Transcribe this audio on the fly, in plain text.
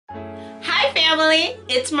Hi family,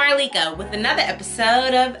 it's Marlika with another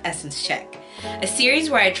episode of Essence Check, a series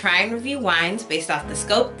where I try and review wines based off the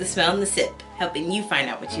scope, the smell, and the sip, helping you find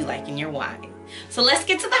out what you like in your wine. So let's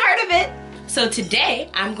get to the heart of it. So today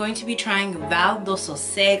I'm going to be trying Val do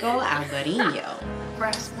Sosego Albariño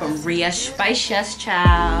from Rias Baixas,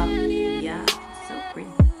 child. Yeah, so pretty.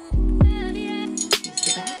 Here's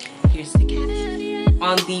the back. Here's the caption.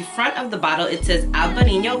 On the front of the bottle it says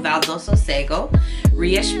Albariño Val do Sosego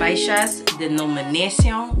Rias Baixas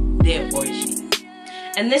Denominación de Origem.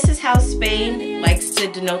 And this is how Spain likes to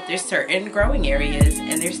denote their certain growing areas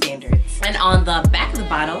and their standards. And on the back of the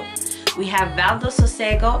bottle, we have Val do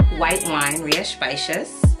Sosego white wine, Rias Baixas,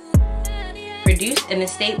 produced and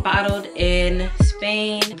estate bottled in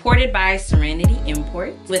Spain, imported by Serenity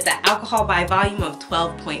Imports, with an alcohol by volume of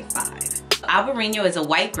 12.5. Albariño is a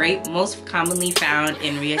white grape most commonly found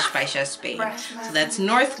in Rias Baixas, Spain. So that's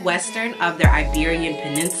northwestern of their Iberian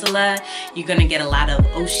Peninsula. You're gonna get a lot of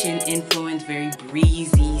ocean influence, very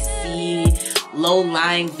breezy sea,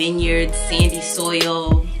 low-lying vineyards, sandy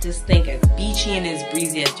soil. Just think as beachy and as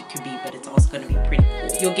breezy as you can be, but it's also gonna be pretty cool.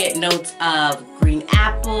 You'll get notes of green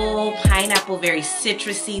apple, pineapple, very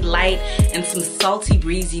citrusy, light, and some salty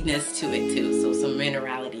breeziness to it too, so some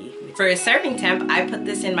minerality. For a serving temp, I put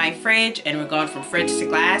this in my fridge and we're going from fridge to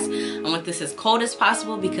glass. I want this as cold as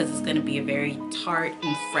possible because it's gonna be a very tart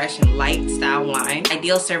and fresh and light style wine.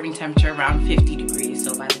 Ideal serving temperature around 50 degrees.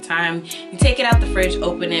 So by the time you take it out the fridge,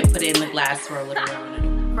 open it, put it in the glass, swirl it around,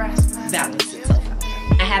 and balance itself out.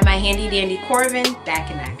 I have my handy dandy Corvin back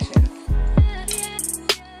in action.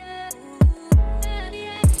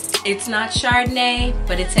 It's not Chardonnay,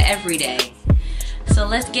 but it's an everyday. So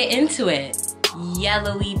let's get into it.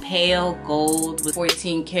 Yellowy pale gold with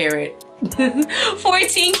 14 karat hay.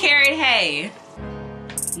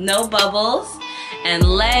 No bubbles, and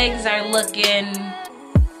legs are looking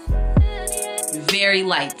very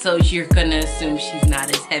light, so you're gonna assume she's not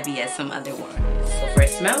as heavy as some other ones. So for a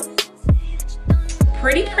smell,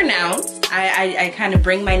 pretty pronounced. I kind of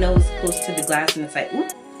bring my nose close to the glass and it's like, ooh,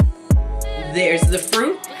 there's the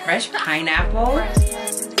fruit, fresh pineapple.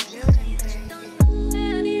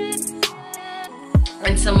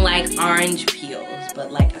 And some like orange peels,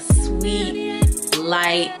 but like a sweet,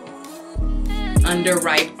 light,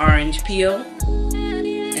 underripe orange peel.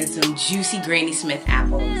 And some juicy Granny Smith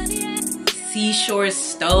apples. Seashore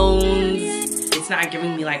stones. It's not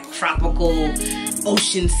giving me like tropical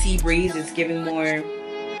ocean sea breeze. It's giving more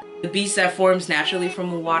the beach that forms naturally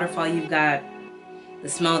from a waterfall. You've got the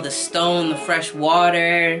smell of the stone, the fresh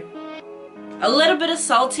water. A little bit of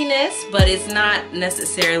saltiness, but it's not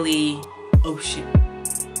necessarily ocean.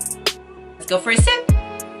 Go for a sip.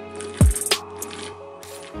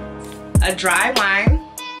 A dry wine,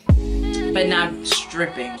 but not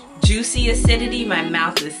stripping. Juicy acidity, my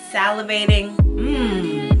mouth is salivating.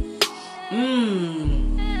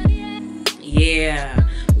 Yeah,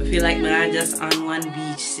 I feel like when I just on one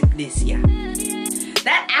beach sip this, yeah.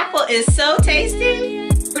 That apple is so tasty.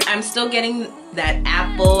 I'm still getting that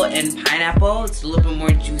apple and pineapple. It's a little bit more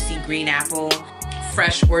juicy green apple,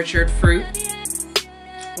 fresh orchard fruit.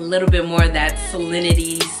 A little bit more of that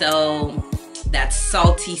salinity, so that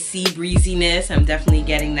salty sea breeziness, I'm definitely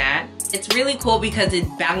getting that. It's really cool because it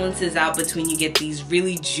balances out between, you get these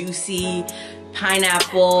really juicy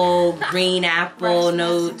pineapple, green apple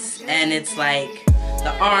notes, and it's like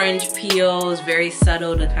the orange peel is very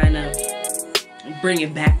subtle to kind of bring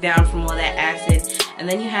it back down from all that acid. And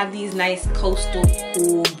then you have these nice coastal,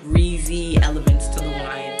 cool, breezy elements to the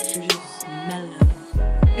wine. They're just mellow.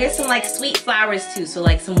 There's some like sweet flowers too, so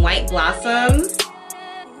like some white blossoms.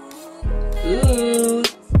 Ooh.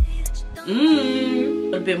 A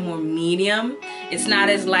little bit more medium. It's not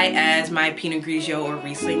as light as my Pinot Grigio or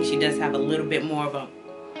Riesling. She does have a little bit more of a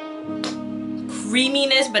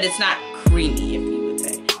creaminess, but it's not creamy, if you would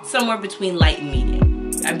say. Somewhere between light and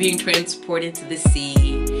medium. I'm being transported to the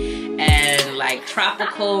sea and like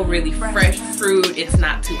tropical, really fresh fruit. It's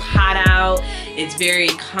not too hot out. It's very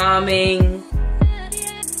calming.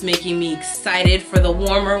 Making me excited for the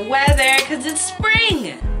warmer weather because it's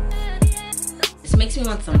spring. This makes me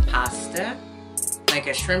want some pasta, like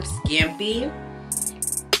a shrimp scampi.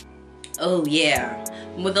 Oh yeah,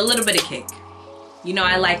 with a little bit of kick. You know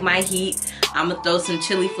I like my heat. I'm gonna throw some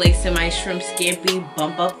chili flakes in my shrimp scampi,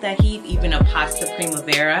 bump up that heat, even a pasta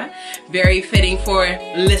primavera. Very fitting for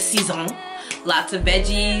le saison. Lots of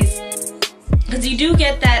veggies. Because you do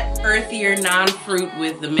get that earthier non-fruit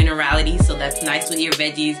with the minerality, so that's nice with your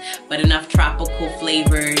veggies, but enough tropical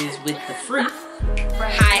flavors with the fruit.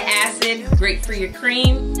 High acid, great for your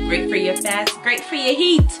cream, great for your fats, great for your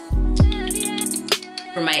heat.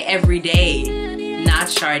 For my everyday, not not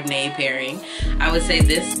Chardonnay pairing. I would say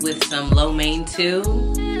this with some lo mein too.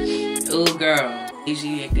 Ooh, girl.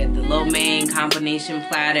 Usually you get the lo mein combination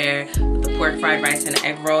platter with the pork fried rice and the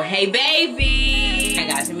egg roll. Hey, baby! Oh my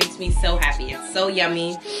gosh, it makes me so happy. It's so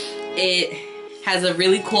yummy. It has a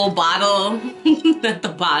really cool bottle at the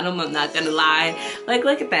bottom, I'm not gonna lie. Like,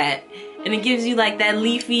 look at that. And it gives you like that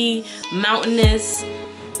leafy, mountainous,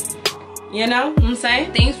 you know what I'm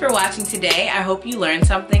saying? Thanks for watching today. I hope you learned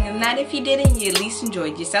something, and that if you didn't, you at least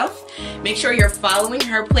enjoyed yourself. Make sure you're following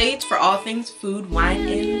her plates for all things food, wine,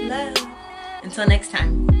 and love. Until next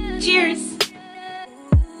time, cheers!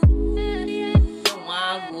 I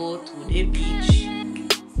wanna go to the beach.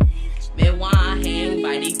 I wanna hang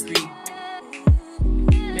by the creek.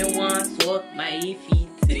 I wanna soak my feet.